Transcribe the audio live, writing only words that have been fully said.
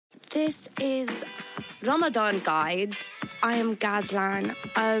This is Ramadan Guides. I am Gazlan.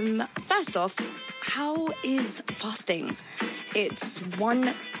 First off, how is fasting? It's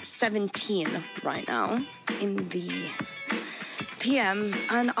 1:17 right now in the PM,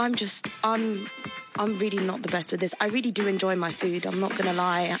 and I'm really not the best with this. I really do enjoy my food, I'm not gonna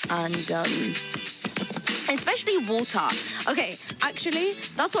lie, and especially water. Okay, actually,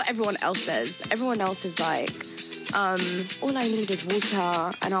 that's what everyone else says. Everyone else is like, all I need is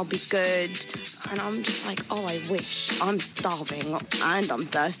water and I'll be good. And I'm just like, oh, I wish. I'm starving and I'm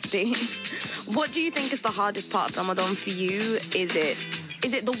thirsty. What do you think is the hardest part of Ramadan for you? Is it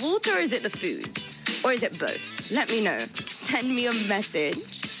the water or is it the food? Or is it both? Let me know. Send me a message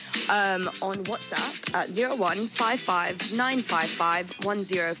on WhatsApp at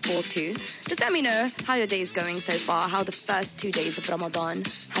 01559551042. Just let me know how your day is going so far, how the first 2 days of Ramadan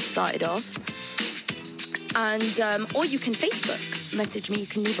have started off. And or you can Facebook message me, you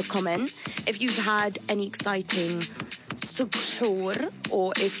can leave a comment if you've had any exciting suhoor,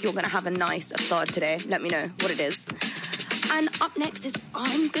 or if you're going to have a nice iftar today. Let me know what it is. And up next is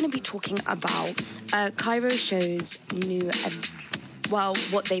I'm going to be talking about Cairo Show's new,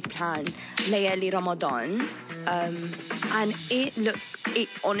 what they planned, Layaly Ramadan. And it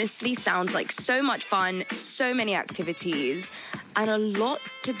honestly sounds like so much fun, so many activities, and a lot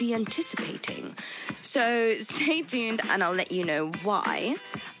to be anticipating. So stay tuned and I'll let you know why.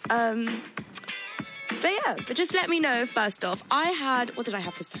 But just let me know first off. What did I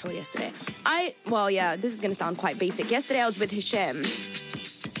have for suhoor yesterday? This is going to sound quite basic. Yesterday I was with Hisham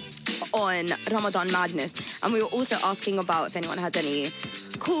on Ramadan Madness, and we were also asking about if anyone has any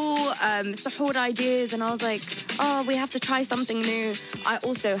cool suhoor ideas, and I was like, oh, we have to try something new. I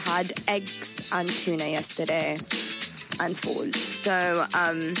also had eggs and tuna yesterday and fall. So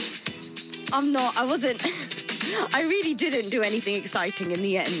I really didn't do anything exciting in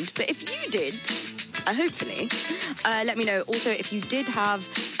the end. But if you did, hopefully, let me know. Also, if you did have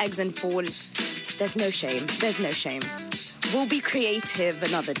eggs and fall, there's no shame. There's no shame. We'll be creative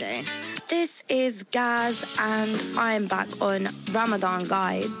another day. This is Gaz, and I'm back on Ramadan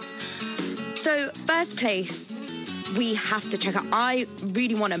Guides. So, first place we have to check out. I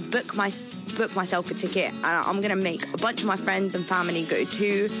really want to book myself a ticket, and I'm going to make a bunch of my friends and family go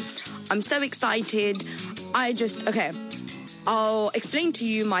too. I'm so excited. I'll explain to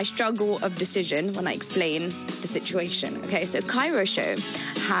you my struggle of decision when I explain the situation. Okay, so Cairo Show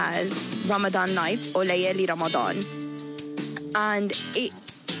has Ramadan Nights, or Layaly Ramadan, and it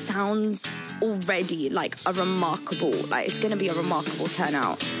sounds already like it's going to be a remarkable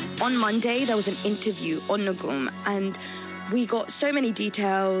turnout. On Monday, there was an interview on Nugum, and we got so many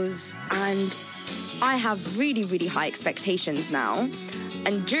details, and I have really, really high expectations now.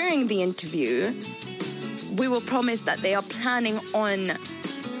 And during the interview, we were promised that they are planning on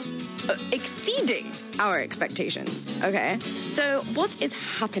exceeding our expectations, okay? So what is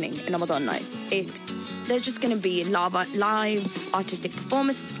happening in Ramadan Nights? There's just going to be live artistic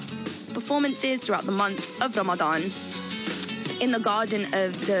performances throughout the month of Ramadan in the garden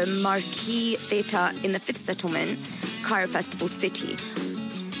of the Marquee Theatre in the 5th Settlement, Cairo Festival City.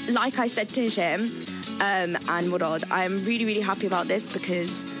 Like I said to Hisham and Murad, I'm really, really happy about this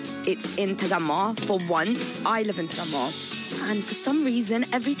because it's in Tagamma for once. I live in Tagamma, and for some reason,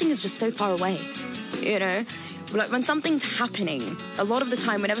 everything is just so far away, you know? Like, when something's happening, a lot of the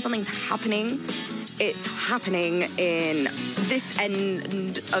time, whenever something's happening, it's happening in this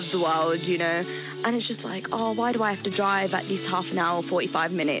end of the world, you know? And it's just like, oh, why do I have to drive at least half an hour,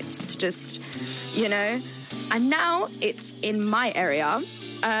 45 minutes to just, you know? And now it's in my area.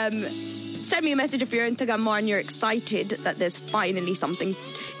 Send me a message if you're in Tagamma and you're excited that there's finally something,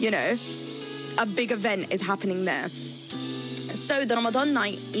 you know, a big event is happening there. So the Ramadan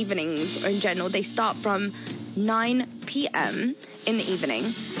night evenings, or in general, they start from 9 p.m. in the evening,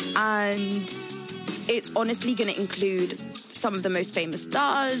 and it's honestly going to include some of the most famous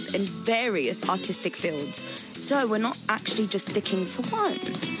stars in various artistic fields. So we're not actually just sticking to one.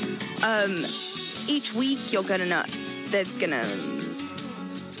 Each week it's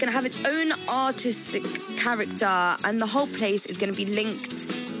gonna have its own artistic character, and the whole place is gonna be linked,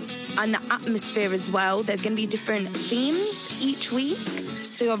 and the atmosphere as well. There's gonna be different themes each week,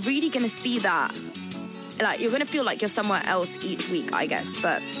 so you're really gonna see that. Like, you're gonna feel like you're somewhere else each week, I guess.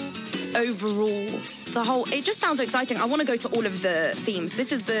 But overall, it just sounds so exciting. I want to go to all of the themes.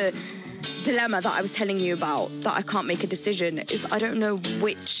 This is the dilemma that I was telling you about, that I can't make a decision, is I don't know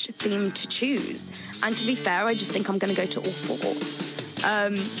which theme to choose. And to be fair, I just think I'm going to go to all four.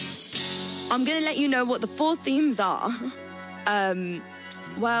 I'm going to let you know what the four themes are.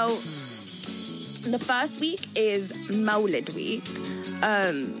 The first week is Mawlid week.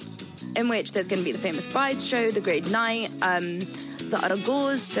 in which there's going to be the famous brides show, the great night, the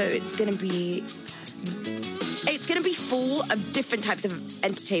aragos. So it's going to be full of different types of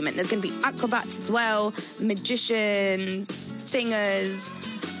entertainment. There's going to be acrobats as well, magicians, singers.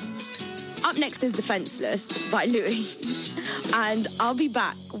 Up next is Defenseless by Louis. And I'll be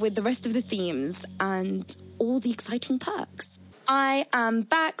back with the rest of the themes and all the exciting perks. I am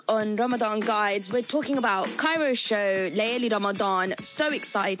back on Ramadan Guides. We're talking about Cairo Show, Layaly Ramadan. So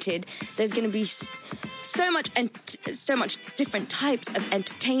excited. There's going to be so much different types of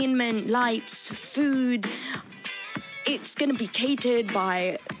entertainment, lights, food. It's going to be catered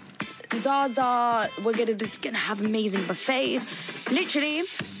by Zaza. It's going to have amazing buffets. Literally,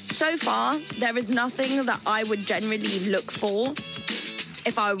 so far, there is nothing that I would generally look for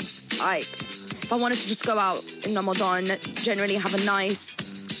if I wanted to just go out in Ramadan, generally have a nice,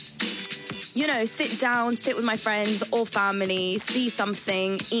 sit down, sit with my friends or family, see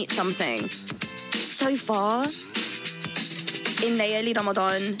something, eat something. So far, in Layaly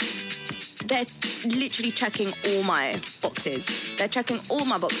Ramadan, they're literally checking all my boxes.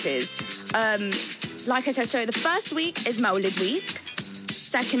 Like I said, so the first week is Mawlid week.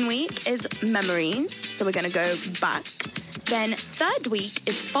 Second week is Memories. So we're going to go back. Then third week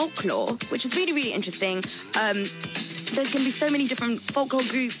is Folklore, which is really, really interesting. There's going to be so many different folklore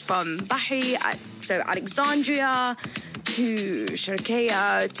groups from Bahri, so Alexandria, to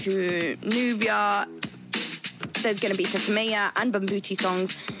Sharqeya, to Nubia. There's going to be Sesamea and Bambuti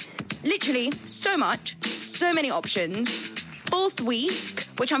songs. Literally, so many options. Fourth week,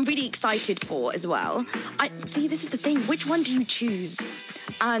 which I'm really excited for as well. This is the thing. Which one do you choose?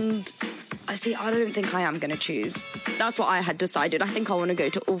 And I don't think I am going to choose. That's what I had decided. I think I want to go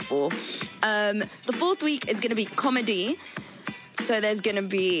to all four. The fourth week is going to be comedy. So there's going to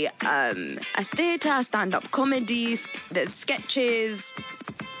be a theatre, stand-up comedy, there's sketches,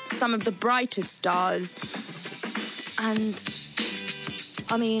 some of the brightest stars. And,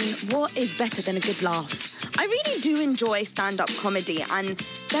 what is better than a good laugh? I really do enjoy stand-up comedy, and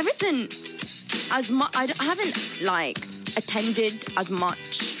there isn't as much... I haven't, attended as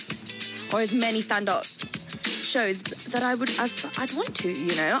much or as many stand-up shows that I'd want to,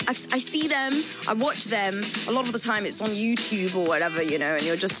 I see them, I watch them. A lot of the time it's on YouTube or whatever, and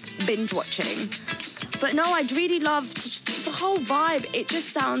you're just binge watching. But no, I'd really love the whole vibe. It just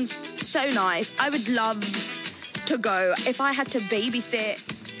sounds so nice. I would love to go if I had to babysit.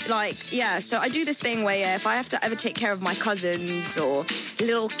 So I do this thing where if I have to ever take care of my cousins or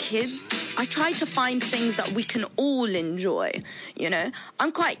little kids, I try to find things that we can all enjoy,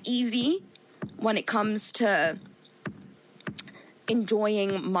 I'm quite easy when it comes to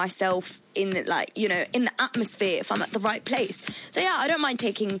enjoying myself in the atmosphere if I'm at the right place. So yeah, I don't mind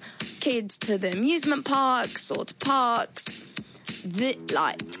taking kids to the amusement parks or to parks.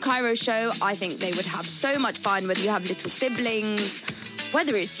 Cairo Show, I think they would have so much fun, whether you have little siblings,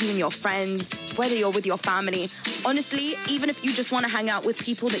 whether it's you and your friends, whether you're with your family. Honestly, even if you just want to hang out with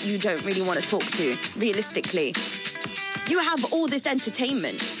people that you don't really want to talk to, realistically, you have all this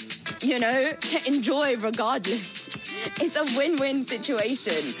entertainment, to enjoy regardless. It's a win-win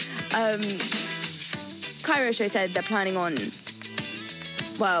situation. Cairo Show said they're planning on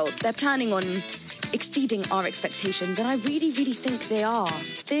exceeding our expectations, and I really, really think they are.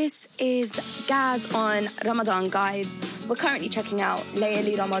 This is Gaz on Ramadan Guides. We're currently checking out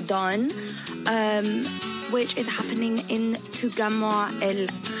Layaly Ramadan, which is happening in Tujamma El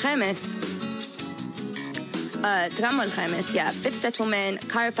Khamis. Tujamma El Khamis, yeah. Fifth Settlement,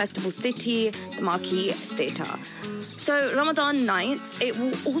 Cairo Festival City, the Marquee Theatre. So Ramadan Nights, it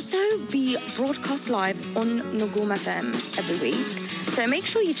will also be broadcast live on NileFM every week. So make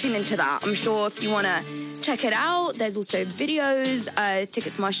sure you tune into that. I'm sure if you want to check it out, there's also videos,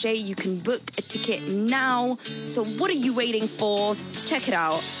 tickets marché. You can book a ticket now. So what are you waiting for? Check it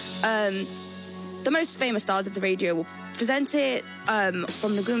out. The most famous stars of the radio will present it,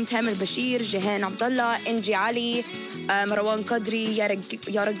 from Nugum Tamil Bashir, Jehan Abdullah, Inji Ali, Marwan Qadri,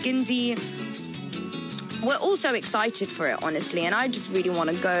 Yara Gindi. We're also excited for it, honestly, and I just really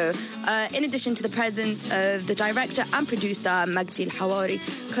want to go. In addition to the presence of the director and producer, Magdi Al-Hawari,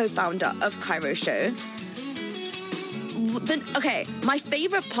 co-founder of Cairo Show. My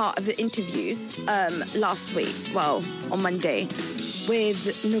favourite part of the interview last week, on Monday,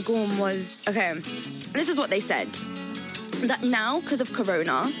 with Nugum was, this is what they said. That now, because of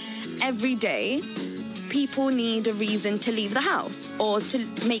Corona, every day, people need a reason to leave the house or to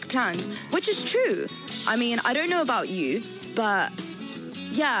make plans, which is true. I don't know about you, but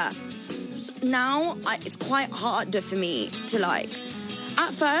yeah, now it's quite harder for me to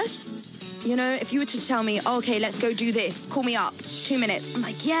at first, You know, if you were to tell me, oh, okay, let's go do this, call me up, 2 minutes. I'm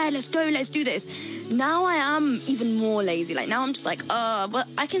like, yeah, let's go, let's do this. Now I am even more lazy. Like, now I'm just like, but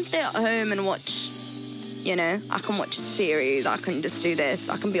I can stay at home and watch, you know, I can watch series, I can just do this,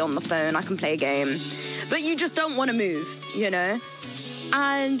 I can be on the phone, I can play a game. But you just don't want to move, you know?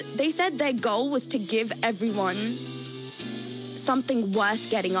 And they said their goal was to give everyone something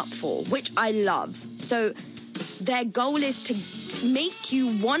worth getting up for, which I love. So their goal is to make you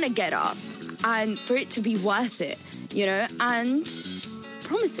want to get up and for it to be worth it, you know, and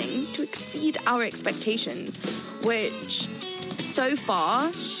promising to exceed our expectations, which so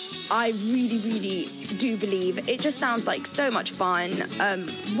far I really, really do believe. It just sounds like so much fun.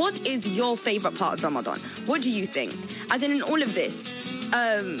 What is your favourite part of Ramadan? What do you think? As in all of this,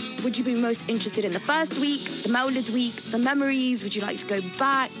 would you be most interested in the first week, the Mawlid week, the memories? Would you like to go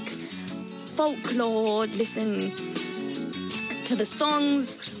back? Folklore, listen to the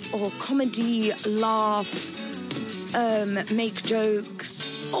songs, or comedy, laugh, make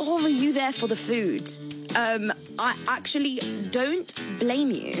jokes? Or are you there for the food? I actually don't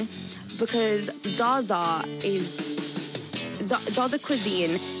blame you, because Zaza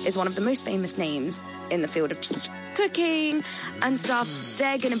cuisine is one of the most famous names in the field of just cooking and stuff.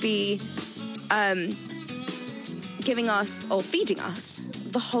 They're going to be giving us or feeding us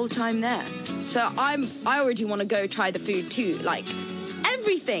the whole time there. So I already want to go try the food too. Like,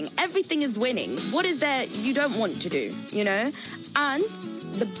 everything is winning. What is there you don't want to do, you know? And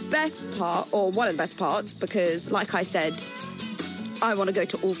the best part, or one of the best parts, because like I said, I want to go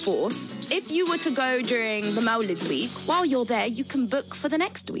to all four. If you were to go during the Mawlid week, while you're there, you can book for the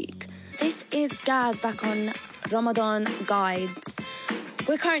next week. This is Gaz back on Ramadan Guides.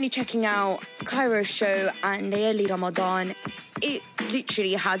 We're currently checking out Cairo Show and Layaly Ramadan. It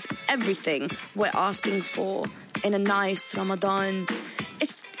literally has everything we're asking for in a nice Ramadan.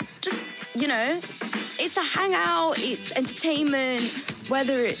 It's just, you know, it's a hangout, it's entertainment,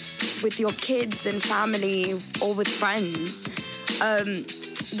 whether it's with your kids and family or with friends.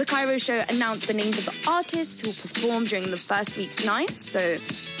 The Cairo Show announced the names of the artists who will perform during the first week's nights. So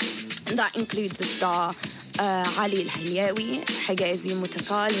that includes the star Ali Al-Hilyawi, Higazi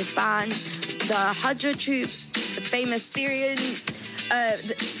Mutakal, his band, the Hajra troupe, the famous Syrian,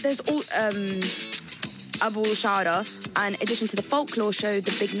 there's all Abu Shara, and in addition to the folklore show,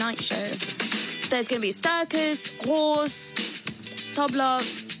 the Big Night Show. There's going to be a circus, horse, tabla,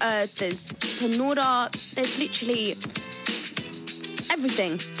 there's tanura, there's literally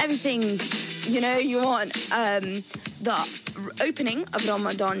everything, you know, you want. The opening of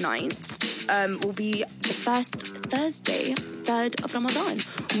Ramadan Nights will be the first Thursday, 3rd of Ramadan,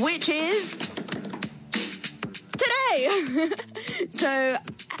 which is today. So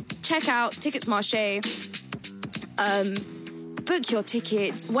check out Tickets Marché, book your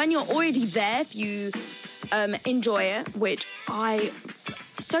tickets. When you're already there, if you enjoy it, which I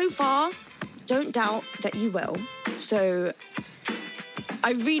so far don't doubt that you will. So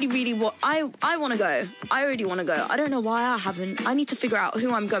I really, really want... I want to go. I already want to go. I don't know why I haven't. I need to figure out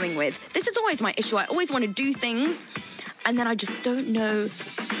who I'm going with. This is always my issue. I always want to do things, and then I just don't know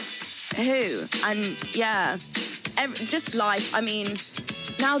who. And, yeah, just life. I mean,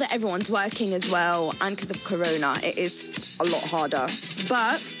 now that everyone's working as well, and because of Corona, it is a lot harder.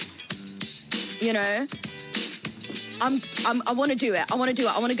 But, you know, I want to do it. I want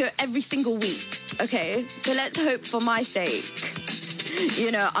to go every single week, okay? So let's hope for my sake,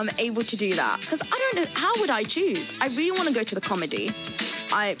 you know, I'm able to do that. Because I don't know, how would I choose? I really want to go to the comedy.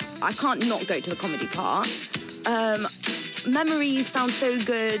 I can't not go to the comedy part. Memories sound so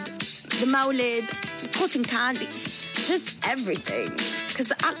good. The Mawlid, the cotton candy, just everything. Because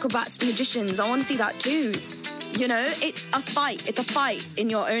the acrobats, the magicians, I want to see that too. You know, it's a fight. It's a fight in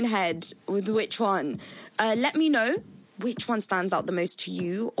your own head with which one. Let me know which one stands out the most to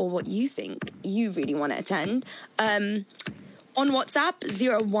you, or what you think you really want to attend. On WhatsApp,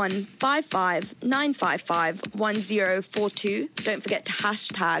 01559551042. Don't forget to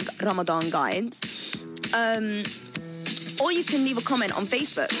hashtag Ramadan Guides. Or you can leave a comment on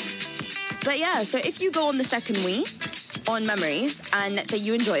Facebook. But yeah, so if you go on the second week on Memories, and let's say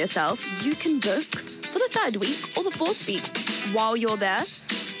you enjoy yourself, you can book for the 3rd week or the 4th week while you're there.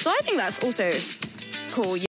 So I think that's also cool.